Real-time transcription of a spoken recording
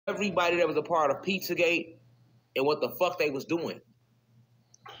everybody that was a part of Pizzagate and what the fuck they was doing.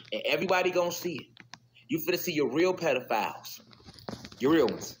 And everybody gonna see it. You finna see your real pedophiles. Your real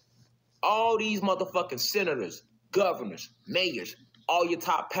ones. All these motherfucking senators, governors, mayors, all your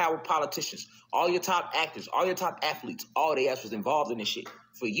top power politicians, all your top actors, all your top athletes, all they ass was involved in this shit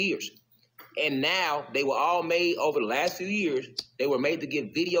for years. And now they were all made over the last few years, they were made to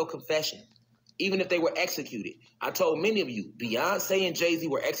give video confession, even if they were executed. I told many of you, Beyonce and Jay-Z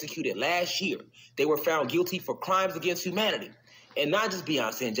were executed last year. They were found guilty for crimes against humanity. And not just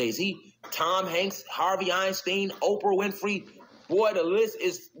Beyonce and Jay-Z, Tom Hanks, Harvey Einstein, Oprah Winfrey. Boy, the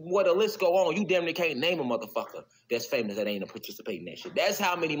list go on. You damn near can't name a motherfucker that's famous that ain't participating in that shit. That's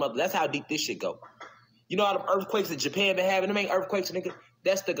how deep this shit go. You know all the earthquakes that Japan been having? Them ain't earthquakes, nigga.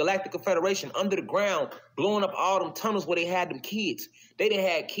 That's the Galactic Federation under the ground, blowing up all them tunnels where they had them kids. They done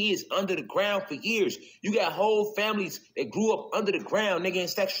had kids under the ground for years. You got whole families that grew up under the ground, nigga, in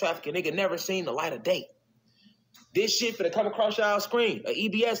sex trafficking, nigga, never seen the light of day. This shit finna come across y'all screen, a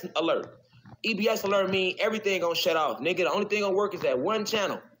EBS alert. EBS alert mean everything gonna shut off, nigga. The only thing gonna work is that one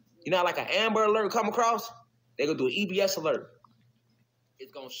channel. You know, like an Amber alert come across, they gonna do an EBS alert.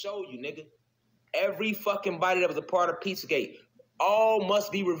 It's gonna show you, nigga. Every fucking body that was a part of Pizzagate, all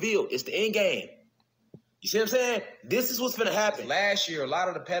must be revealed. It's the end game. You see what I'm saying? This is what's gonna happen. Last year, a lot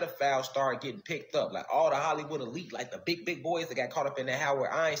of the pedophiles started getting picked up. Like all the Hollywood elite, like the big boys that got caught up in that Howard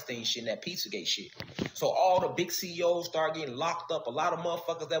Einstein shit and that Pizzagate shit. So all the big CEOs started getting locked up. A lot of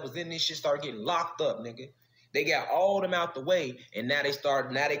motherfuckers that was in this shit started getting locked up, nigga. They got all them out the way, and now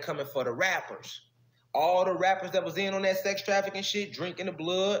they coming for the rappers. All the rappers that was in on that sex trafficking shit, drinking the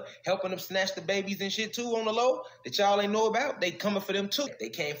blood, helping them snatch the babies and shit too on the low that y'all ain't know about, they coming for them too. They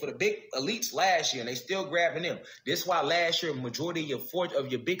came for the big elites last year and they still grabbing them. This is why last year, majority of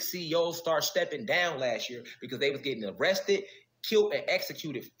your big CEOs start stepping down last year because they was getting arrested, killed, and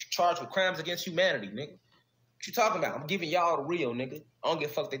executed, charged with crimes against humanity, nigga. What you talking about? I'm giving y'all the real, nigga. I don't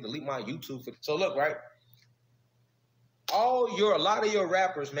give a fuck they delete my YouTube. So look, right? A lot of your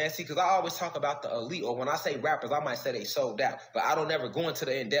rappers, man, see, because I always talk about the elite, or when I say rappers, I might say they sold out, but I don't never go into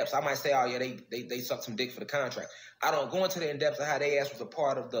the in-depths. I might say, oh, yeah, they sucked some dick for the contract. I don't go into the in-depths of how they ass was a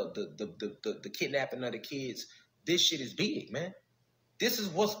part of the kidnapping of the kids. This shit is big, man. This is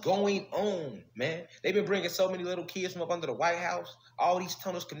what's going on, man. They've been bringing so many little kids from up under the White House, all these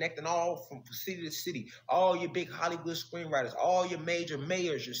tunnels connecting all from city to city, all your big Hollywood screenwriters, all your major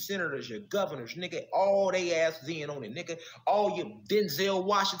mayors, your senators, your governors, nigga, all they asses in on it, nigga. All your Denzel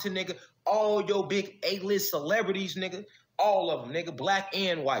Washington, nigga, all your big A-list celebrities, nigga, all of them, nigga, black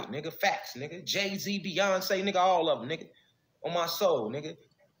and white, nigga, facts, nigga, Jay-Z, Beyonce, nigga, all of them, nigga, on my soul, nigga.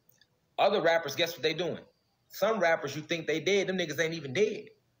 Other rappers, guess what they doing? Some rappers, you think they dead, them niggas ain't even dead.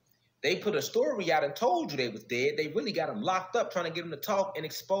 They put a story out and told you they was dead. They really got them locked up trying to get them to talk and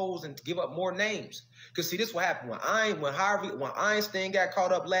expose and to give up more names. Because see, this what happened. When Einstein got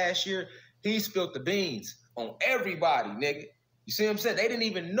caught up last year, he spilled the beans on everybody, nigga. You see what I'm saying? They didn't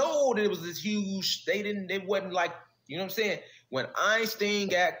even know that it was this huge, it wasn't like, you know what I'm saying? When Einstein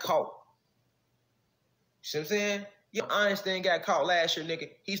got caught, you see what I'm saying? Yeah, Einstein got caught last year, nigga.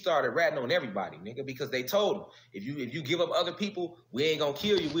 He started ratting on everybody, nigga, because they told him, if you give up other people, we ain't gonna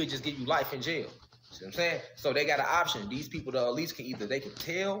kill you, we'll just give you life in jail. See what I'm saying? So they got an option. These people, the elites, can either they can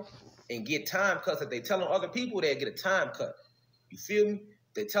tell and get time cuts. If they tell on other people, they'll get a time cut. You feel me?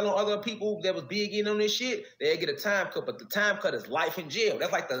 They tell on other people that was big in on this shit, they'll get a time cut, but the time cut is life in jail.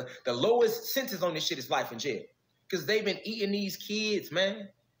 That's like the lowest sentence on this shit is life in jail. Because they've been eating these kids, man.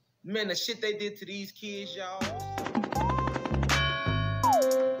 Man, the shit they did to these kids, y'all.